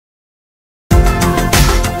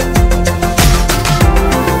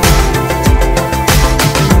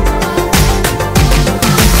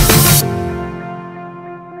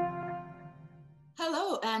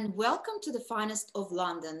welcome to the finest of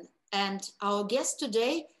London. And our guest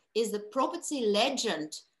today is the property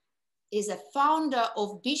legend, is a founder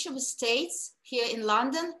of Beauchamp Estates here in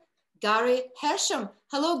London, Gary Hersham.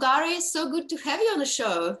 Hello, Gary. So good to have you on the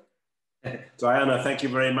show. Diana, thank you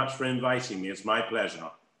very much for inviting me. It's my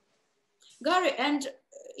pleasure. Gary, and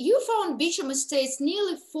you found Beauchamp Estates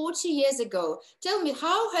nearly 40 years ago. Tell me,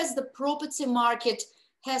 how has the property market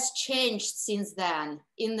has changed since then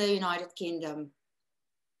in the United Kingdom?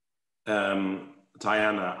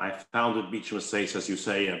 Diana, I founded Beauchamp Estates, as you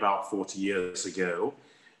say, about 40 years ago.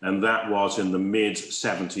 And that was in the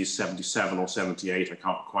mid-70s, 77 or 78. I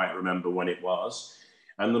can't quite remember when it was.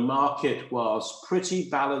 And the market was pretty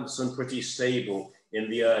balanced and pretty stable in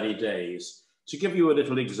the early days. To give you a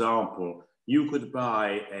little example, you could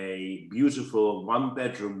buy a beautiful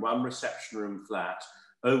one-bedroom, one-reception room flat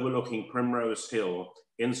overlooking Primrose Hill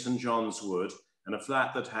in St. John's Wood, and a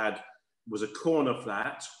flat that was a corner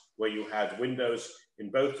flat where you had windows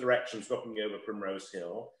in both directions looking over Primrose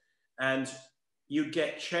Hill, and you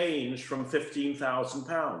get change from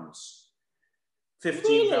 £15,000.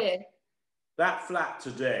 Really? That flat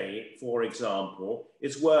today, for example,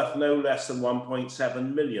 is worth no less than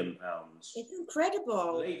 £1.7 million. It's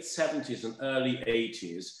incredible. Late 70s and early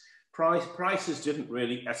 80s, prices didn't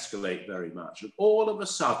really escalate very much. And all of a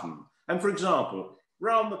sudden, and for example,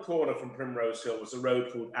 round the corner from Primrose Hill was a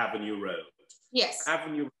road called Avenue Road. Yes.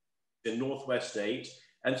 Avenue Road in Northwest 8,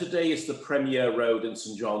 and today is the Premier Road in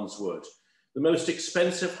St. John's Wood. The most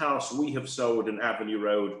expensive house we have sold in Avenue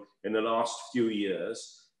Road in the last few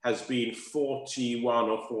years has been 41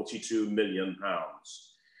 or 42 million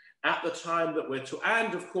pounds. At the time that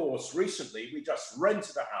and of course, recently we just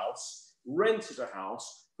rented a house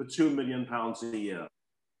for £2 million a year.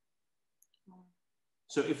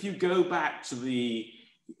 So if you go back to the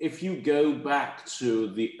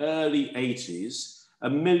early 80s,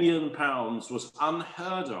 £1 million was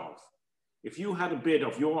unheard of. If you had a bid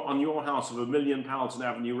on your house of £1 million in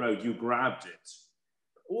Avenue Road, you grabbed it.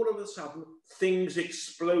 All of a sudden, things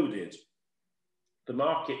exploded. The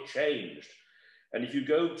market changed. And if you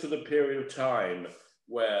go to the period of time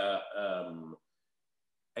where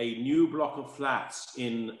a new block of flats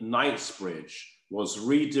in Knightsbridge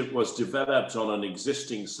was developed on an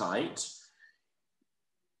existing site,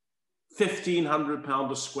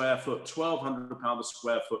 £1,500 a square foot, £1,200 a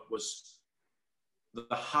square foot was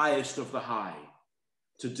the highest of the high.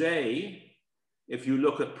 Today, if you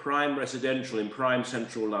look at prime residential in prime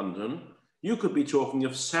central London, you could be talking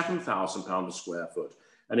of £7,000 a square foot.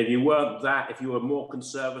 And if you were more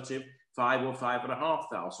conservative, £5,000 or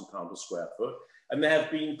 £5,500 a square foot. And there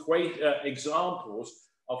have been great examples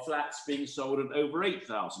of flats being sold at over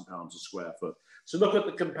 £8,000 a square foot. So look at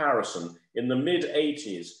the comparison. In the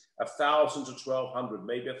mid-80s, 1,000 to 1,200,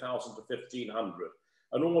 maybe 1,000 to 1,500.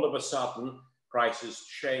 And all of a sudden, prices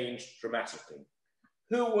changed dramatically.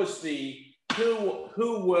 Who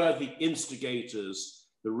were the instigators,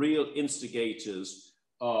 the real instigators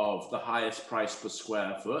of the highest price per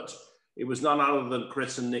square foot? It was none other than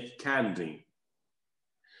Chris and Nick Candy,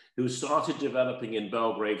 who started developing in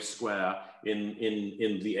Belgrave Square in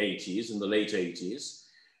the 80s, in the late 80s,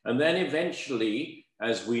 and then eventually,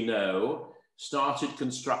 as we know, started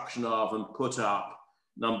construction of and put up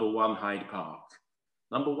number 1 Hyde Park.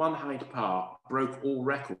 Number 1 Hyde Park broke all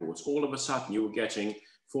records. All of a sudden, you were getting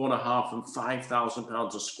 £4,500 and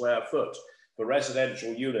 £5,000 a square foot for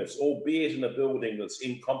residential units, albeit in a building that's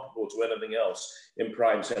incomparable to anything else in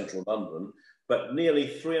prime central London, but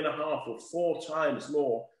nearly 3.5 or 4 times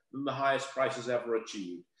more than the highest prices ever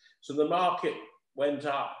achieved. So the market went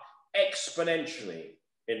up exponentially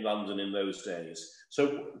in London in those days.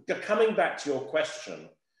 So coming back to your question,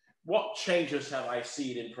 what changes have I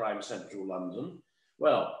seen in prime central London?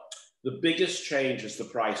 Well, the biggest change is the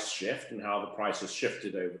price shift and how the price has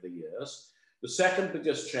shifted over the years. The second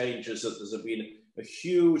biggest change is that there's been a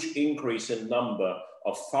huge increase in number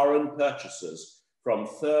of foreign purchasers from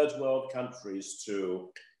third world countries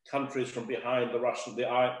to countries from behind the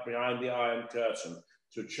Iron Curtain,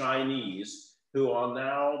 to Chinese, who are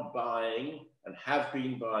now buying and have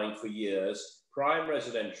been buying for years prime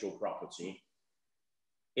residential property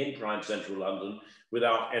in prime central London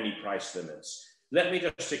without any price limits. Let me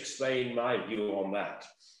just explain my view on that.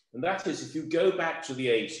 And that is, if you go back to the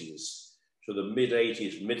 80s, to the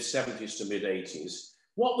mid-80s, mid-70s to mid-80s,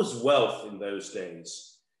 what was wealth in those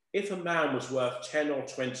days? If a man was worth 10 or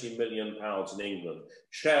 20 million pounds in England,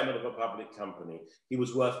 chairman of a public company, he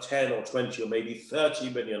was worth 10 or 20 or maybe 30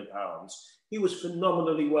 million pounds, he was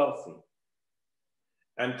phenomenally wealthy.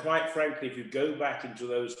 And quite frankly, if you go back into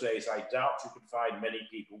those days, I doubt you could find many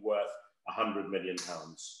people worth 100 million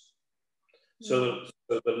pounds. So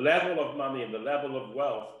the level of money and the level of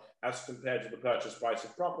wealth as compared to the purchase price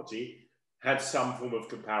of property had some form of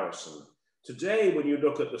comparison. Today, when you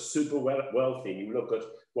look at the super wealthy, you look at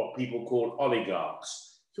what people call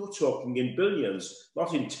oligarchs, you're talking in billions,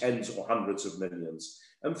 not in tens or hundreds of millions.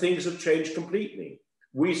 And things have changed completely.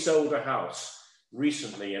 We sold a house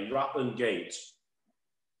recently in Rutland Gate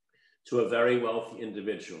to a very wealthy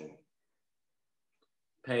individual,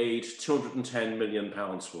 paid £210 million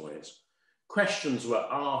for it. Questions were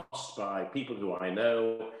asked by people who I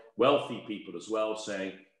know, wealthy people as well,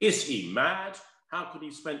 saying, is he mad? How could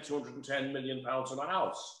he spend £210 million on a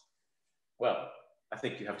house? Well, I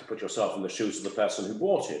think you have to put yourself in the shoes of the person who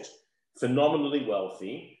bought it. Phenomenally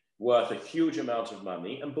wealthy, worth a huge amount of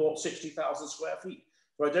money, and bought 60,000 square feet.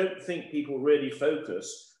 So I don't think people really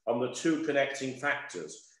focus on the two connecting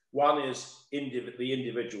factors. One is the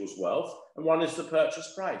individual's wealth, and one is the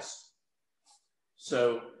purchase price.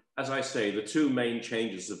 So, as I say, the two main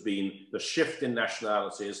changes have been the shift in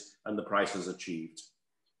nationalities and the prices achieved.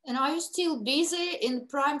 And are you still busy in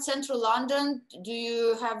prime central London? Do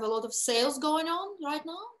you have a lot of sales going on right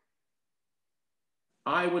now?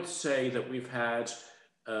 I would say that we've had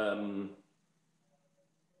an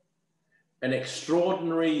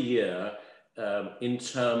extraordinary year in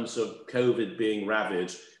terms of COVID being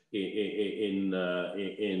ravaged in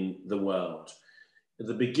the world. At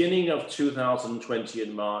the beginning of 2020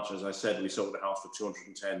 in March, as I said, we sold a house for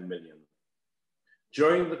 210 million.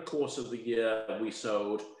 During the course of the year, we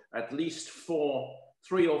sold at least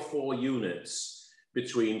 3 or 4 units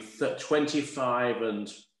between 25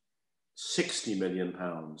 and 60 million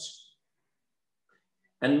pounds,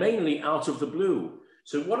 and mainly out of the blue.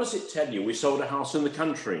 So what does it tell you? We sold a house in the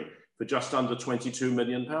country for just under 22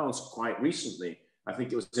 million pounds quite recently. I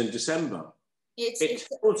think it was in December. It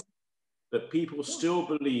tells you that people still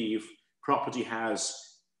believe property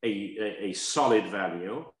has a solid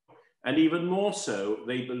value, and even more so,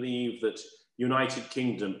 they believe that United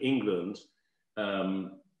Kingdom, England,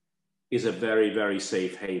 is a very, very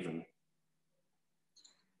safe haven.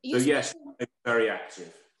 So yes, it's very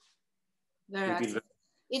active. Very active.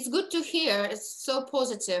 It's good to hear. It's so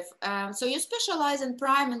positive. So you specialize in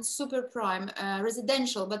prime and super prime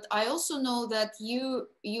residential, but I also know that you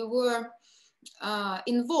were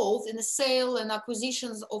involved in the sale and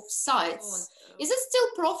acquisitions of sites. Is it still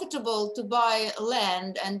profitable to buy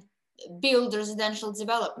land and build residential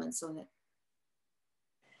developments on it?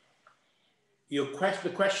 The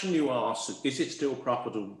question you asked, is it still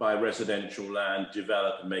profitable to buy residential land,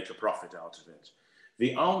 develop and make a profit out of it?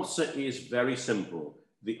 The answer is very simple.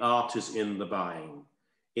 The art is in the buying.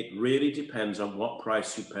 It really depends on what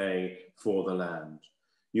price you pay for the land.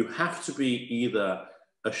 You have to be either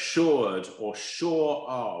assured or sure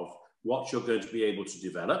of what you're going to be able to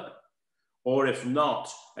develop, or if not,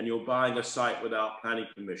 and you're buying a site without planning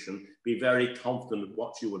permission, be very confident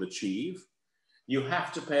what you will achieve. You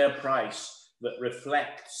have to pay a price that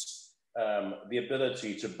reflects the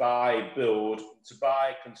ability to buy, build, to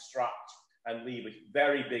buy, construct, and leave a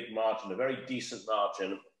very big margin, a very decent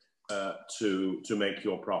margin to make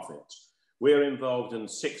your profit. We're involved in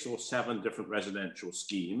 6 or 7 different residential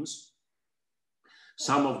schemes,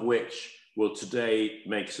 some of which will today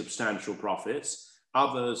make substantial profits.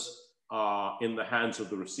 Others are in the hands of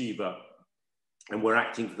the receiver, and we're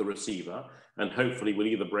acting for the receiver, and hopefully we'll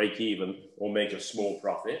either break even or make a small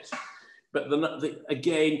profit. But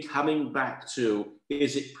again, coming back to,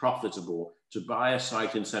 is it profitable to buy a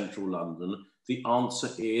site in central London? The answer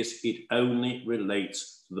is it only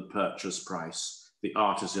relates to the purchase price. The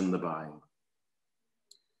art is in the buying.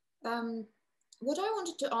 What I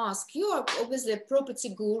wanted to ask, you are obviously a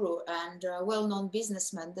property guru and a well-known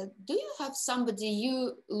businessman. Do you have somebody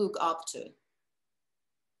you look up to?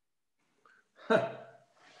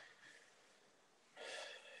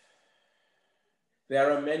 There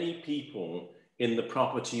are many people in the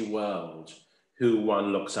property world who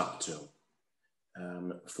one looks up to.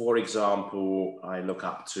 For example, I look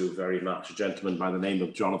up to very much a gentleman by the name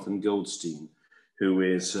of Jonathan Goldstein, who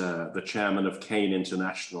is the chairman of Kane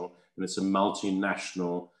International, and it's a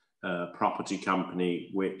multinational property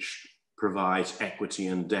company which provides equity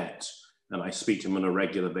and debt. And I speak to him on a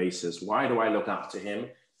regular basis. Why do I look up to him?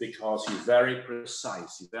 Because he's very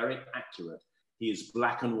precise, he's very accurate. He is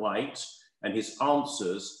black and white, and his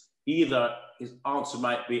answers, either his answer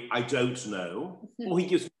might be, I don't know, or he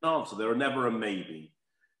gives an answer. There are never a maybe.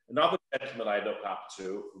 Another gentleman I look up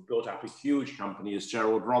to, who built up a huge company, is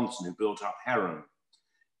Gerald Ronson, who built up Hersham.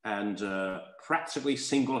 And practically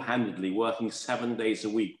single-handedly working 7 days a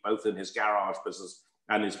week, both in his garage business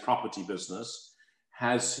and his property business,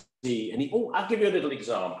 I'll give you a little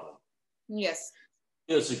example. Yes.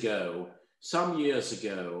 Years ago, Some years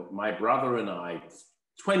ago, my brother and I,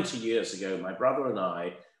 20 years ago, my brother and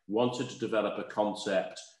I wanted to develop a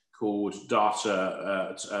concept called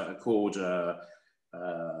data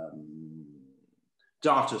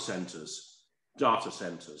centers.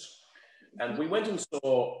 And we went and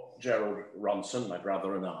saw Gerald Ronson, my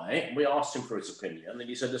brother and I. We asked him for his opinion, and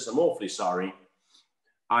he said, listen, I'm awfully sorry.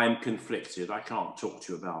 I'm conflicted. I can't talk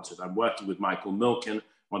to you about it. I'm working with Michael Milken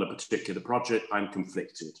on a particular project. I'm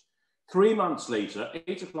conflicted. 3 months later,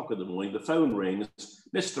 8 o'clock in the morning, the phone rings.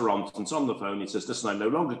 Mr. Ronson's on the phone. He says, listen, I'm no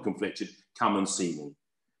longer conflicted. Come and see me.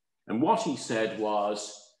 And what he said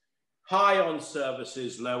was, high on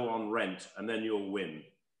services, low on rent, and then you'll win.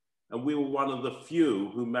 And we were one of the few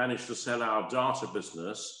who managed to sell our data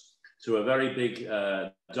business to a very big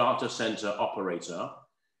data center operator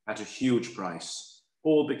at a huge price,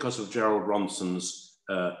 all because of Gerald Ronson's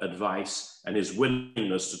advice and his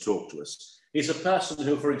willingness to talk to us. He's a person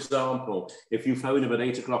who, for example, if you phone him at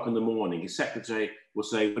 8 o'clock in the morning, his secretary will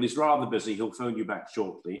say, but he's rather busy, he'll phone you back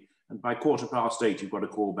shortly. And by 8:15, you've got a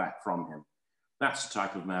call back from him. That's the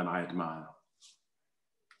type of man I admire.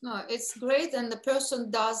 No, it's great, and the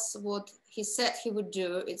person does what he said he would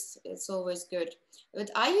do. It's always good.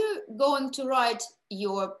 But are you going to write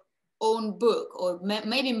your own book, or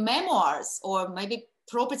maybe memoirs, or maybe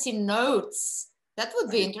property notes? That would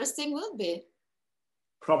be interesting, wouldn't it?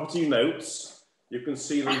 Property notes, you can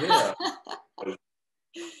see them here.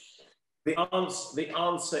 The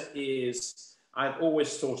answer is, I've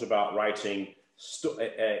always thought about writing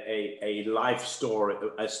a life story,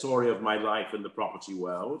 a story of my life in the property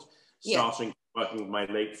world, starting working with my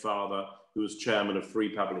late father, who was chairman of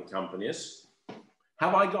 3 public companies.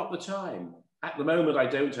 Have I got the time? At the moment, I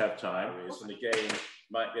don't have time, and again,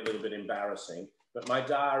 might be a little bit embarrassing, but my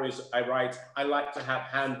diaries, I like to have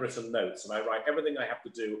handwritten notes, and I write everything I have to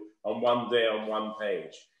do on one day on one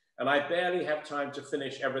page. And I barely have time to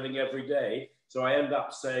finish everything every day, so I end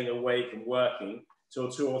up staying awake and working till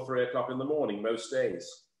 2 or 3 o'clock in the morning most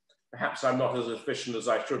days. Perhaps I'm not as efficient as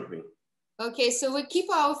I should be. Okay, so we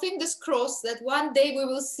keep our fingers crossed that one day we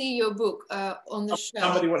will see your book on the show.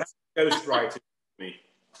 Somebody will have to ghostwrite it for me.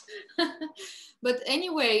 But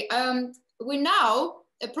anyway, we're now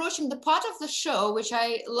approaching the part of the show which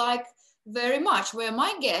I like very much, where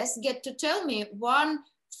my guests get to tell me one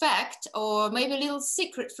fact or maybe a little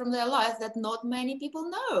secret from their life that not many people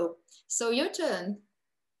know. So your turn.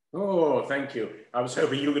 Oh, thank you. I was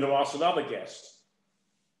hoping you were going to ask another guest.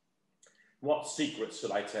 What secrets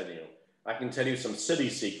should I tell you? I can tell you some silly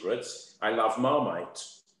secrets. I love Marmite.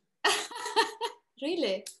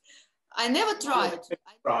 Really? I never tried.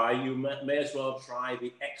 You may as well try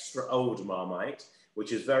the extra old Marmite,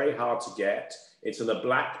 which is very hard to get. It's in a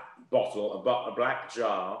black bottle, a black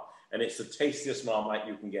jar, and it's the tastiest Marmite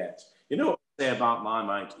you can get. You know what I say about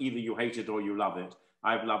Marmite? Either you hate it or you love it.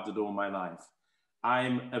 I've loved it all my life.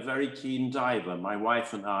 I'm a very keen diver. My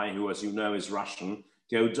wife and I, who, as you know, is Russian,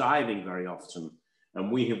 go diving very often.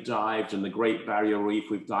 And we have dived in the Great Barrier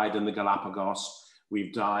Reef. We've dived in the Galapagos.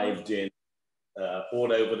 We've dived in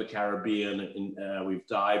all over the Caribbean. We've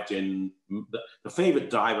dived in, the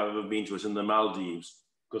favorite dive I've ever been to is in the Maldives,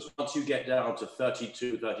 because once you get down to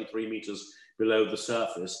 32, 33 meters below the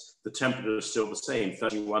surface, the temperature is still the same,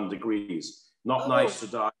 31 degrees. Not nice to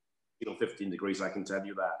dive 15 degrees, I can tell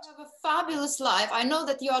you that. You have a fabulous life. I know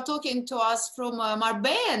that you are talking to us from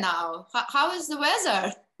Marbella now. How is the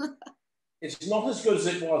weather? It's not as good as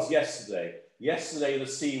it was yesterday. Yesterday, the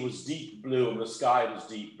sea was deep blue and the sky was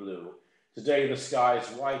deep blue. Today, the sky is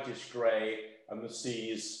whitish grey and the sea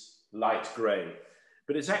is light grey.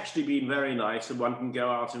 But it's actually been very nice, and one can go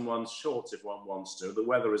out in one's shorts if one wants to. The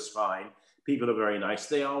weather is fine. People are very nice.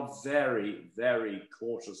 They are very, very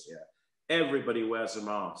cautious here. Everybody wears a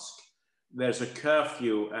mask. There's a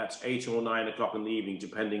curfew at 8 or 9 o'clock in the evening,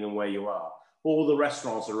 depending on where you are. All the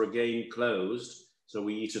restaurants are again closed, so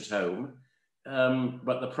we eat at home.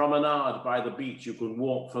 But the promenade by the beach, you can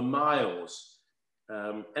walk for miles.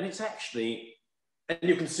 And it's actually, and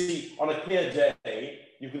you can see, on a clear day,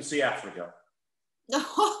 you can see Africa.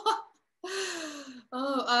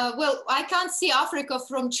 Well, I can't see Africa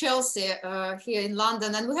from Chelsea here in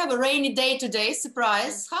London, and we have a rainy day today,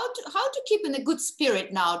 surprise. How to keep in a good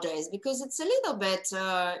spirit nowadays? Because it's a little bit,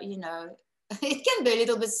 you know, it can be a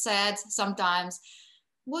little bit sad sometimes.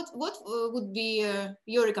 What would be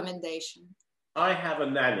your recommendation? I have a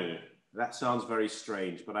nanny. That sounds very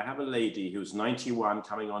strange, but I have a lady who's 91,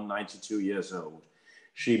 coming on 92 years old.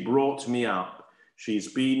 She brought me up.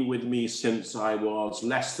 She's been with me since I was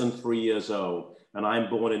less than 3 years old, and I'm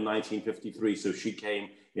born in 1953, so she came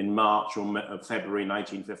in March or February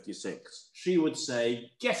 1956. She would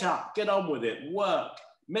say, get up, get on with it, work,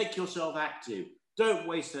 Make yourself active. Don't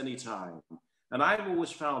waste any time. And I've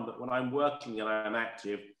always found that when I'm working and I'm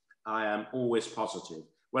active, I am always positive.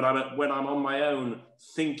 When I'm on my own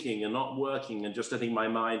thinking and not working and just letting my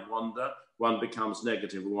mind wander, one becomes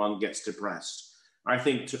negative and one gets depressed. I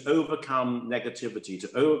think to overcome negativity, to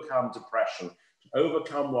overcome depression, to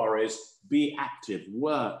overcome worries, be active,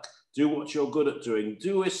 work, do what you're good at doing,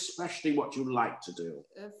 do especially what you like to do.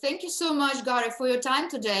 Thank you so much, Gary, for your time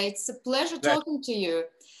today. It's a pleasure talking to you.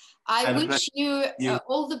 I wish you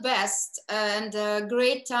all the best and a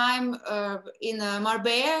great time in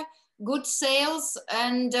Marbella, good sales,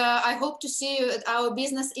 and I hope to see you at our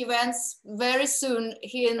business events very soon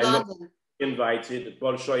here in London. Invited.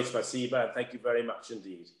 Большое спасибо. Thank you very much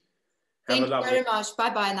indeed. Thank you very much.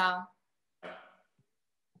 Bye-bye now.